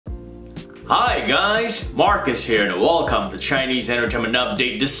Hi guys, Marcus here and welcome to Chinese Entertainment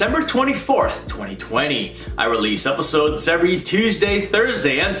Update December 24th, 2020. I release episodes every Tuesday,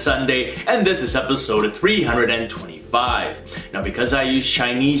 Thursday, and Sunday, and this is episode 325. Now because I use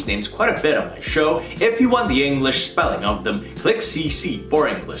Chinese names quite a bit on my show, if you want the English spelling of them, click CC for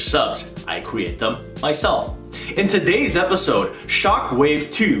English subs. I create them myself. In today's episode, Shockwave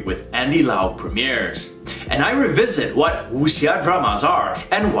 2 with Andy Lau premieres. And I revisit what Wuxia dramas are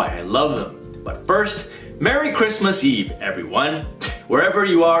and why I love them. But first, Merry Christmas Eve, everyone! Wherever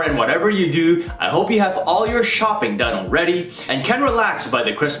you are and whatever you do, I hope you have all your shopping done already and can relax by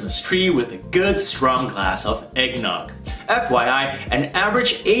the Christmas tree with a good strong glass of eggnog. FYI, an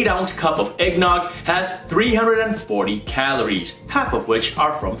average 8-ounce cup of eggnog has 340 calories, half of which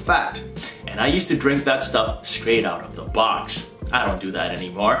are from fat. And I used to drink that stuff straight out of the box. I don't do that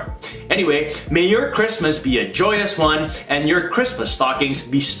anymore. Anyway, may your Christmas be a joyous one and your Christmas stockings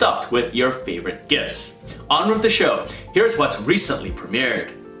be stuffed with your favorite gifts. On with the show, here's what's recently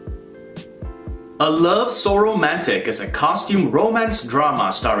premiered. A Love So Romantic is a costume romance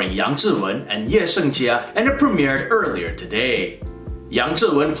drama starring Yang Zhiwen and Ye Shengjia, and it premiered earlier today. Yang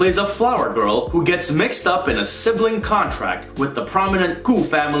Zhiwen plays a flower girl who gets mixed up in a sibling contract with the prominent Gu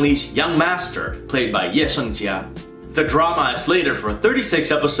family's young master, played by Ye Shengjia. The drama is slated for 36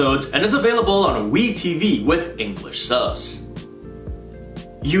 episodes and is available on WeTV with English subs.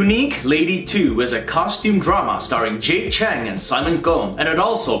 Unique Lady 2 is a costume drama starring Jade Cheng and Simon Gong, and it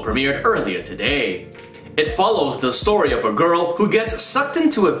also premiered earlier today. It follows the story of a girl who gets sucked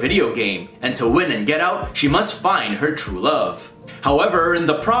into a video game, and to win and get out, she must find her true love. However, in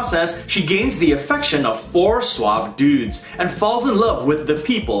the process, she gains the affection of 4 suave dudes and falls in love with the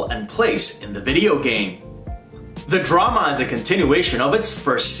people and place in the video game. The drama is a continuation of its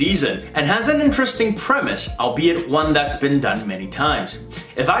first season and has an interesting premise, albeit one that's been done many times.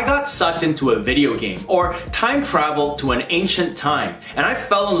 If I got sucked into a video game or time traveled to an ancient time and I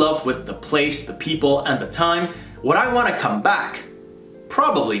fell in love with the place, the people, and the time, would I want to come back?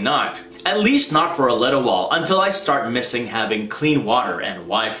 Probably not. At least not for a little while until I start missing having clean water and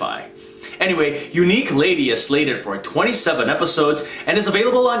Wi-Fi. Anyway, Unique Lady is slated for 27 episodes and is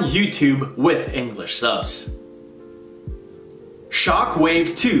available on YouTube with English subs.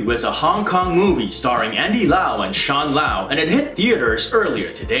 Shockwave 2 is a Hong Kong movie starring Andy Lau and Sean Lau, and it hit theaters earlier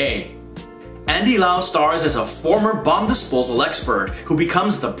today. Andy Lau stars as a former bomb disposal expert who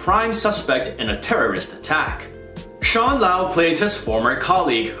becomes the prime suspect in a terrorist attack. Sean Lau plays his former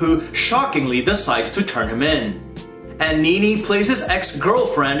colleague who shockingly decides to turn him in. And Nini plays his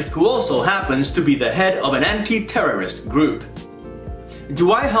ex-girlfriend who also happens to be the head of an anti-terrorist group.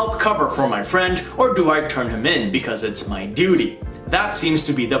 Do I help cover for my friend or do I turn him in because it's my duty? That seems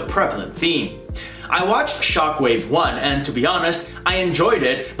to be the prevalent theme. I watched Shockwave 1 and to be honest, I enjoyed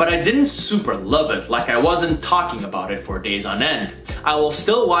it, but I didn't super love it, like I wasn't talking about it for days on end. I will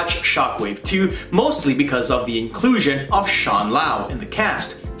still watch Shockwave 2 mostly because of the inclusion of Sean Lau in the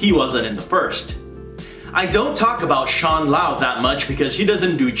cast. He wasn't in the first. I don't talk about Sean Lau that much because he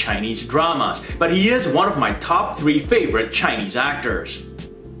doesn't do Chinese dramas, but he is one of my top 3 favorite Chinese actors.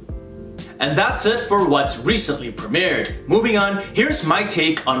 And that's it for what's recently premiered. Moving on, here's my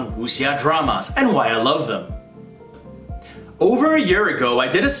take on Wuxia dramas and why I love them. Over a year ago, I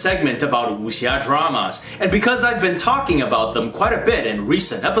did a segment about Wuxia dramas, and because I've been talking about them quite a bit in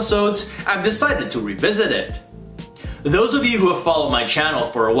recent episodes, I've decided to revisit it. Those of you who have followed my channel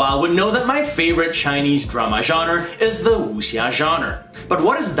for a while would know that my favorite Chinese drama genre is the Wuxia genre. But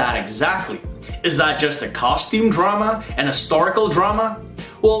what is that exactly? Is that just a costume drama? An historical drama?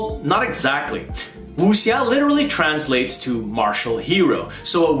 Well, not exactly. Wuxia literally translates to martial hero,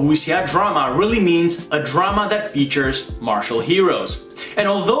 so a Wuxia drama really means a drama that features martial heroes. And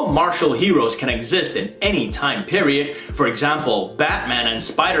although martial heroes can exist in any time period, for example, Batman and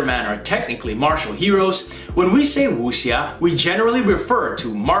Spider-Man are technically martial heroes, when we say Wuxia, we generally refer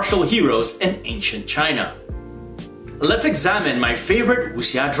to martial heroes in ancient China. Let's examine my favorite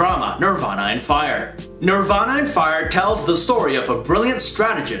Wuxia drama, Nirvana and Fire. Nirvana and Fire tells the story of a brilliant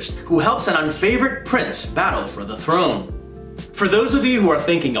strategist who helps an unfavored prince battle for the throne. For those of you who are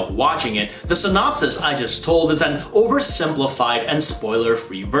thinking of watching it, the synopsis I just told is an oversimplified and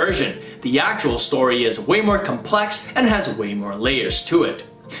spoiler-free version. The actual story is way more complex and has way more layers to it.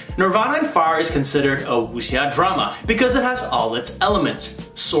 Nirvana and Fire is considered a Wuxia drama because it has all its elements: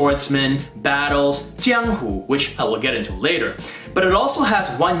 swordsmen, battles, jianghu, which I will get into later. But it also has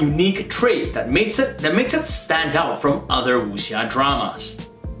one unique trait that makes it stand out from other Wuxia dramas.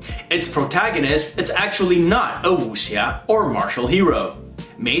 Its protagonist is actually not a Wuxia or martial hero.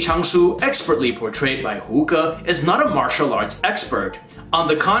 Mei Changshu, expertly portrayed by Hu Ge, is not a martial arts expert. On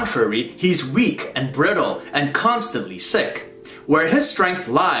the contrary, he's weak and brittle and constantly sick. Where his strength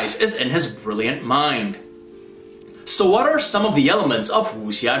lies is in his brilliant mind. So what are some of the elements of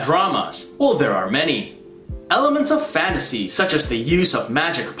wuxia dramas? Well, there are many. Elements of fantasy, such as the use of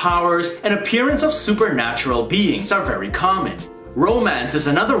magic powers and appearance of supernatural beings, are very common. Romance is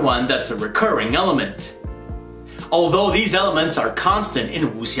another one that's a recurring element. Although these elements are constant in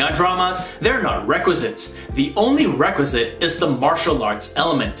wuxia dramas, they're not requisites. The only requisite is the martial arts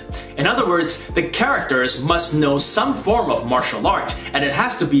element. In other words, the characters must know some form of martial art, and it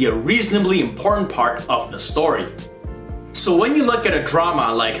has to be a reasonably important part of the story. So when you look at a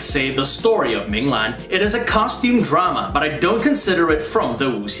drama like, say, The Story of Minglan, it is a costume drama, but I don't consider it from the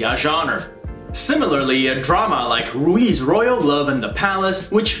wuxia genre. Similarly, a drama like Rui's Royal Love in the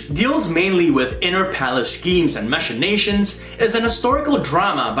Palace, which deals mainly with inner palace schemes and machinations, is an historical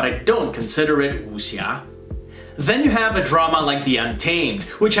drama, but I don't consider it wuxia. Then you have a drama like The Untamed,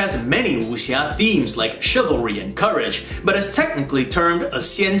 which has many wuxia themes like chivalry and courage, but is technically termed a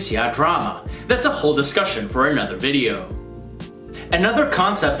xianxia drama. That's a whole discussion for another video. Another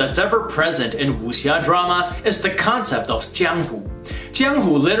concept that's ever present in wuxia dramas is the concept of jianghu.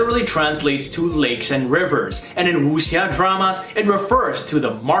 Jianghu literally translates to lakes and rivers, and in wuxia dramas, it refers to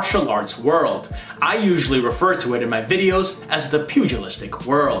the martial arts world. I usually refer to it in my videos as the pugilistic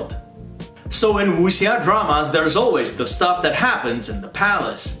world. So in wuxia dramas, there's always the stuff that happens in the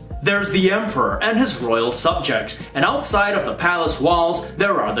palace. There's the emperor and his royal subjects, and outside of the palace walls,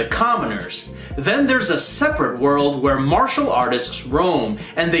 there are the commoners. Then there's a separate world where martial artists roam,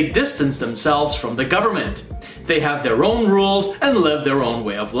 and they distance themselves from the government. They have their own rules and live their own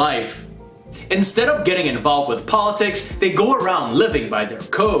way of life. Instead of getting involved with politics, they go around living by their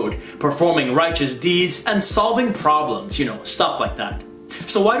code, performing righteous deeds and solving problems, stuff like that.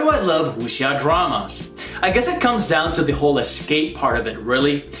 So why do I love wuxia dramas? I guess it comes down to the whole escape part of it,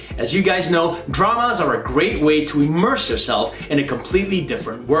 really. As you guys know, dramas are a great way to immerse yourself in a completely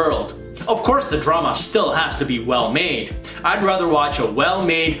different world. Of course, the drama still has to be well made. I'd rather watch a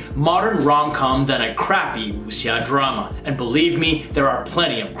well-made, modern rom-com than a crappy wuxia drama. And believe me, there are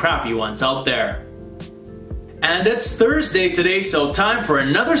plenty of crappy ones out there. And it's Thursday today, so time for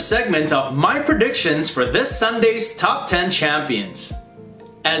another segment of my predictions for this Sunday's Top 10 Champions.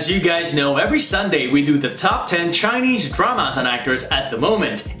 As you guys know, every Sunday we do the top 10 Chinese dramas and actors at the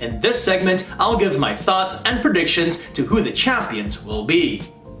moment. In this segment, I'll give my thoughts and predictions to who the champions will be.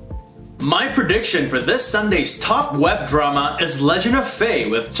 My prediction for this Sunday's top web drama is Legend of Fei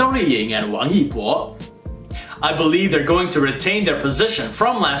with Zhao Liying and Wang Yibo. I believe they're going to retain their position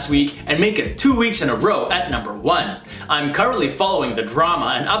from last week and make it 2 weeks in a row at number 1. I'm currently following the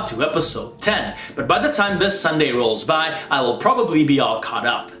drama and up to episode 10, but by the time this Sunday rolls by, I will probably be all caught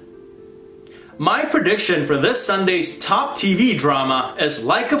up. My prediction for this Sunday's top TV drama is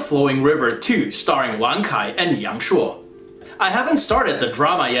Like a Flowing River 2, starring Wang Kai and Yang Shuo. I haven't started the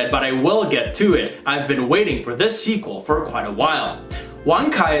drama yet, but I will get to it. I've been waiting for this sequel for quite a while.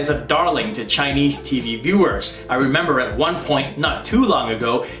 Wang Kai is a darling to Chinese TV viewers. I remember at one point, not too long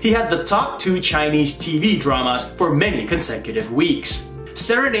ago, he had the top 2 Chinese TV dramas for many consecutive weeks.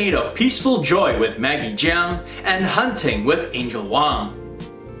 Serenade of Peaceful Joy with Maggie Jiang and Hunting with Angel Wang.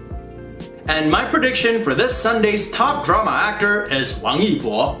 And my prediction for this Sunday's top drama actor is Wang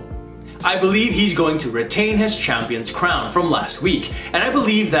Yibo. I believe he's going to retain his champion's crown from last week, and I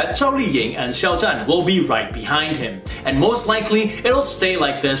believe that Zhao Liying and Xiao Zhan will be right behind him, and most likely it'll stay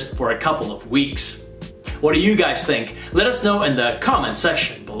like this for a couple of weeks. What do you guys think? Let us know in the comment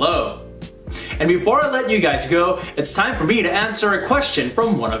section below. And before I let you guys go, it's time for me to answer a question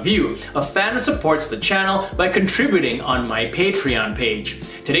from one of you, a fan who supports the channel by contributing on my Patreon page.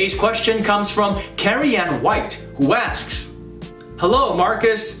 Today's question comes from Carrie Ann White, who asks, "Hello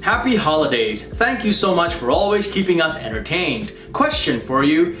Marcus, happy holidays. Thank you so much for always keeping us entertained. Question for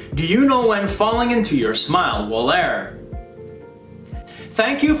you, do you know when Falling Into Your Smile will air?"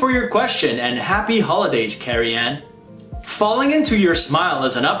 Thank you for your question and happy holidays, Carrie Ann. Falling Into Your Smile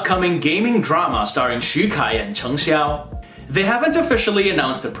is an upcoming gaming drama starring Xu Kai and Cheng Xiao. They haven't officially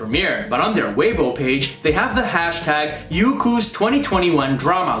announced the premiere, but on their Weibo page, they have the hashtag Youku's 2021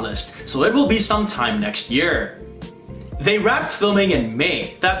 drama list, so it will be sometime next year. They wrapped filming in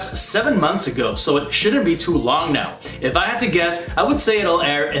May, that's 7 months ago, so it shouldn't be too long now. If I had to guess, I would say it'll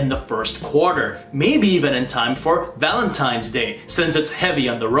air in the first quarter, maybe even in time for Valentine's Day, since it's heavy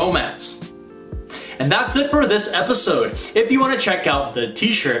on the romance. And that's it for this episode. If you want to check out the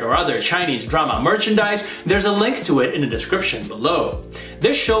t-shirt or other Chinese drama merchandise, there's a link to it in the description below.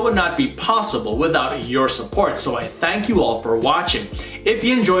 This show would not be possible without your support, so I thank you all for watching. If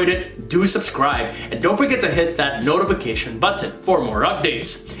you enjoyed it, do subscribe, and don't forget to hit that notification button for more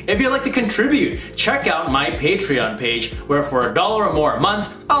updates. If you'd like to contribute, check out my Patreon page, where for $1 or more a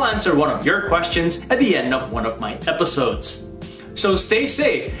month, I'll answer one of your questions at the end of one of my episodes. So stay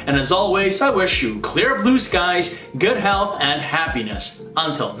safe, and as always, I wish you clear blue skies, good health, and happiness.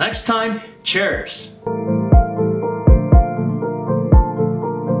 Until next time, cheers!